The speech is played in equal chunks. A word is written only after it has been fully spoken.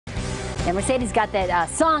And Mercedes got that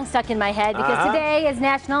song stuck in my head because today is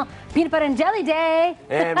National Peanut Butter and Jelly Day.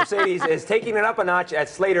 And Mercedes is taking it up a notch at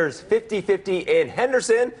Slater's 50-50 in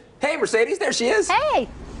Henderson. Hey, Mercedes, there she is. Hey.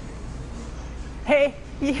 Hey,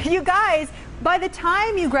 you guys, by the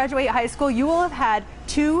time you graduate high school, you will have had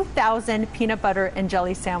 2,000 peanut butter and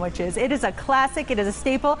jelly sandwiches. It is a classic, it is a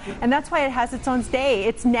staple, and that's why it has its own day.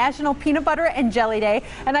 It's National Peanut Butter and Jelly Day,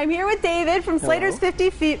 and I'm here with David from Slater's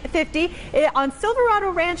 50-50 on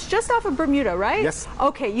Silverado Ranch, just off of Bermuda, right? Yes.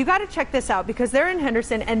 Okay, you got to check this out because they're in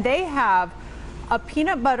Henderson, and they have a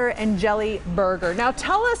peanut butter and jelly burger. Now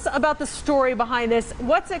tell us about the story behind this.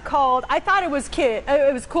 What's it called? I thought it was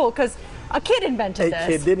cool because a kid invented this. A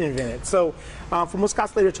kid did invent it. So from what Scott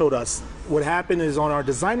Slater told us, what happened is on our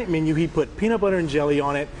design it menu, he put peanut butter and jelly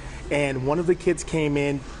on it, and one of the kids came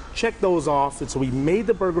in, checked those off, and so we made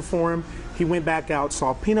the burger for him. He went back out,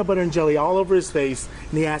 saw peanut butter and jelly all over his face,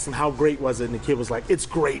 and he asked him how great was it, and the kid was like, it's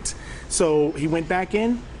great. So he went back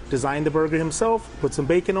in, designed the burger himself, put some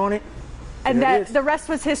bacon on it, and the rest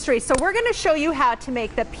was history. So we're going to show you how to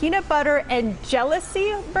make the peanut butter and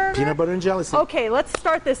jealousy burger. Peanut butter and jealousy. Okay, let's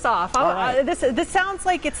start this off. Right. This sounds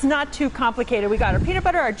like it's not too complicated. We got our peanut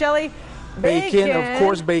butter, our jelly, bacon, of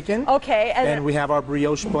course, bacon. Okay, and we have our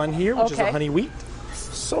brioche bun here, which is a honey wheat.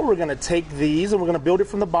 So we're going to take these and we're going to build it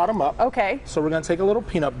from the bottom up. Okay. So we're going to take a little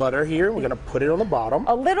peanut butter here. We're going to put it on the bottom.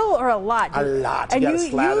 A little or a lot? A lot. And you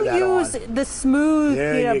use the smooth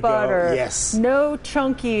peanut butter. Yes. No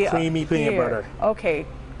chunky. Creamy peanut butter. Okay.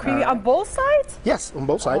 Creamy on both sides? Yes, on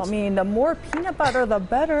both sides. I mean, the more peanut butter, the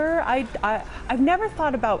better. I've never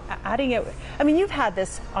thought about adding it. I mean, you've had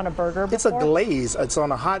this on a burger before. It's a glaze. It's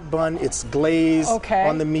on a hot bun. It's glazed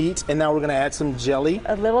on the meat. And now we're going to add some jelly.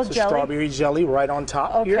 A little jelly. Strawberry jelly right on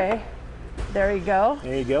top here. Okay. There you go.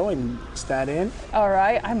 There you go. And mix that in. All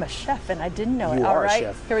right. I'm a chef and I didn't know it. You All are right. a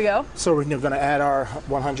chef. Here we go. So we're going to add our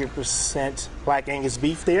 100% Black Angus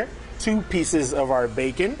beef there. 2 pieces of our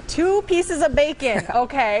bacon. 2 pieces of bacon.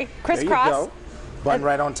 Okay. Crisscross. There you go. Bun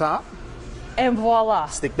right on top. And voila.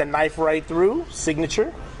 Stick the knife right through.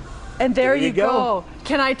 Signature. And there you go.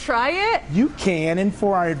 Can I try it? You can. And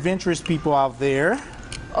for our adventurous people out there,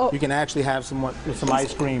 you can actually have some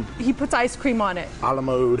ice cream. He puts ice cream on it. A la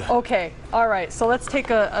mode. Okay. All right. So let's take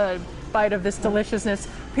a bite of this deliciousness.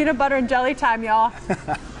 Peanut butter and jelly time, y'all.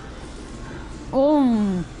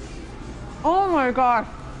 Oh my gosh.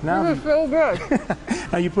 This is so good.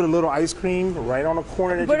 Now you put a little ice cream right on the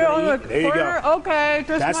corner that you're going to eat. There you go. Okay,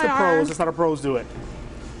 that's the pros. That's how the pros do it.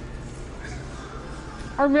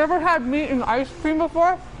 I've never had meat and ice cream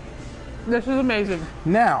before. This is amazing.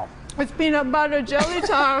 Now it's peanut butter jelly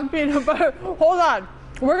time. Peanut butter. Hold on.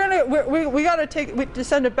 We gotta to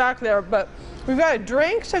send it back there, but we've got a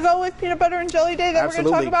drink to go with peanut butter and jelly day that we're gonna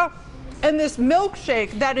talk about, and this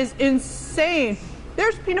milkshake that is insane.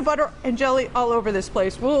 There's peanut butter and jelly all over this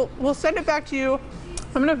place. We'll send it back to you.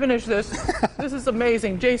 I'm gonna finish this. This is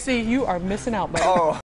amazing. JC, you are missing out, buddy.